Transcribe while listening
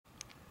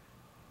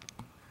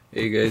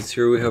Hey guys,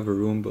 here we have a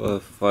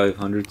Roomba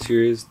 500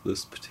 series.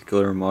 This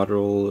particular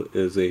model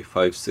is a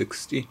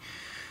 560.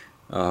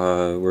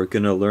 We're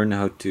going to learn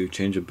how to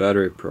change a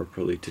battery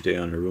properly today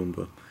on a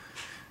Roomba.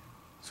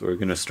 So we're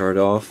going to start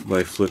off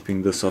by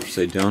flipping this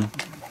upside down.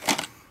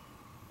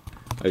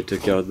 I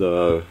took out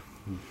the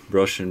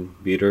brush and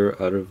beater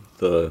out of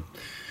the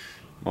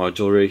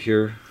module right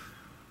here.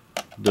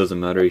 Doesn't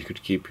matter, you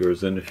could keep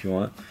yours in if you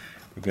want.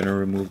 We're going to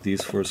remove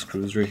these 4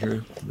 screws right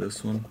here.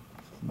 This one,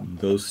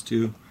 those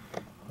two,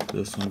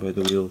 this one by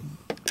the wheel.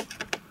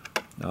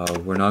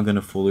 We're not going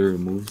to fully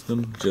remove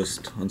them,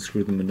 just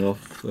unscrew them enough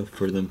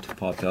for them to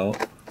pop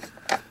out.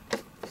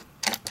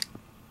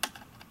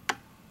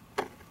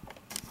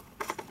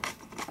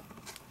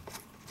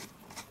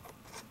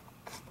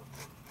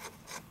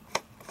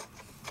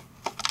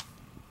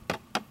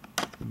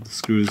 The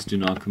screws do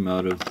not come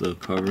out of the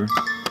cover,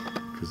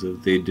 because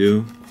if they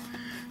do,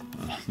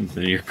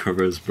 then your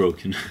cover is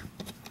broken.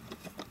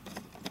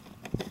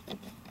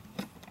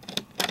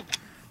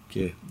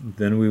 Okay,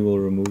 then we will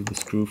remove the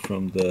screw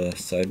from the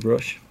side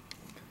brush.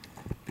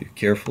 Be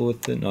careful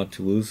with it not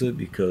to lose it,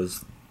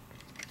 because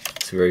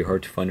it's very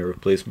hard to find a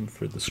replacement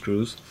for the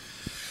screws.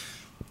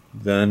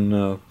 Then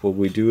what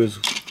we do is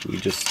we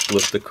just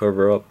lift the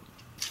cover up.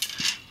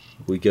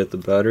 We get the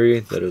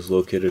battery that is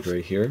located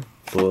right here,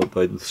 pull it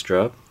by the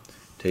strap,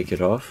 take it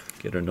off,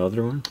 get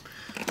another one,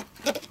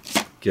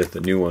 get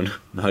the new one,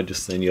 not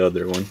just any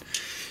other one,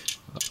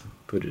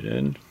 put it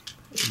in.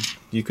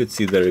 You could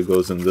see that it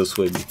goes in this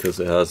way because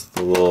it has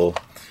the little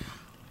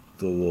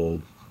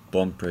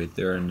bump right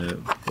there, and it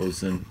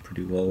goes in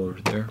pretty well over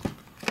there.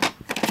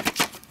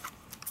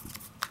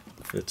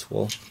 Fits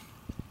well.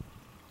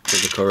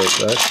 Put the cover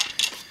back.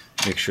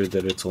 Make sure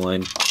that it's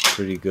aligned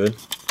pretty good.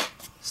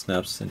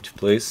 Snaps into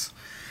place,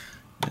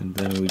 and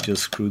then we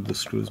just screwed the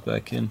screws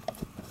back in.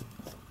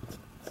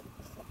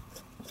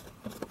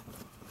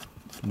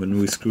 When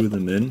we screw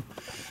them in,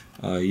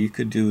 you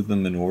could do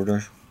them in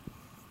order,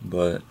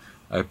 but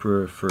I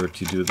prefer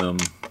to do them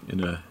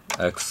in a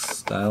X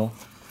style,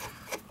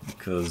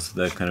 because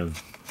that kind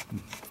of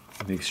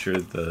makes sure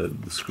the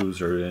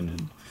screws are in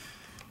and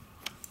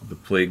the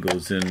plate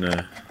goes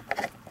in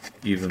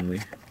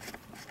evenly.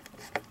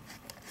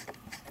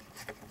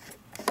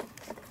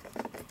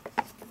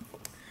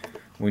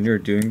 When you're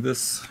doing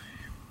this,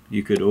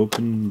 you could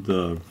open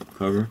the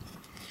cover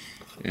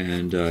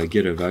and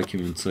get a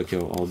vacuum and suck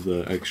out all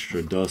the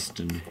extra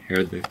dust and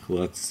hair that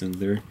collects in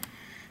there,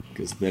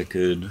 because that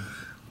could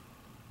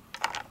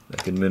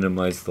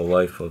minimize the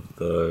life of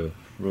the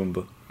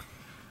Roomba.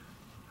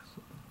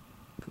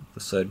 Put the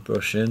side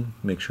brush in,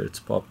 make sure it's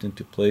popped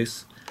into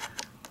place,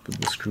 put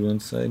the screw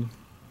inside.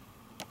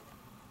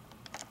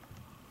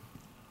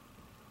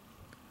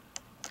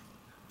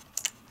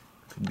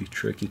 Could be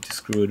tricky to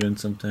screw it in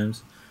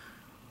sometimes.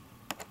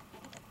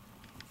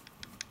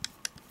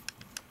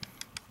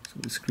 So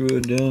we screw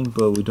it in,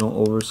 but we don't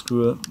over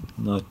screw it,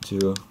 not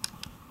to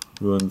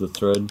ruin the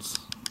threads.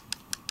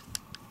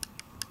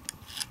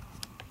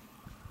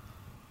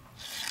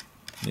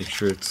 Make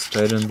sure it's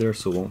tight in there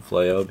so it won't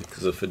fly out,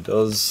 because if it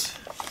does,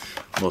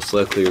 most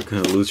likely you're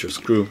going to lose your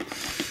screw.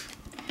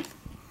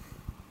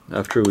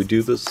 After we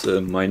do this,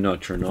 it might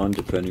not turn on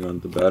depending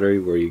on the battery,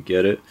 where you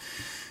get it.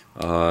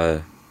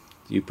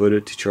 You put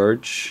it to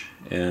charge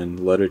and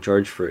let it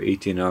charge for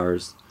 18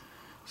 hours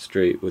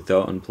straight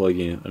without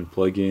unplugging it.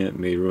 Unplugging it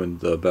may ruin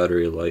the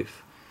battery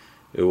life.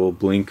 It will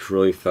blink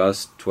really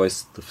fast,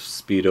 twice the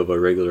speed of a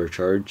regular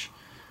charge,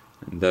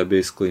 and that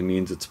basically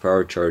means it's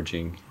power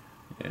charging,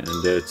 and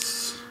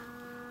it's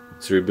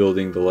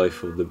rebuilding the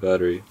life of the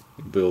battery,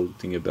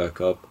 building it back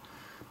up.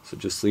 So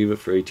just leave it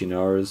for 18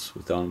 hours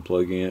without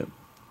unplugging it.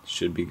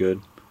 Should be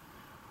good.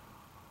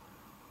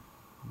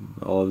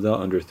 All of that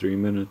under 3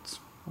 minutes,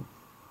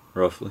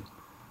 roughly.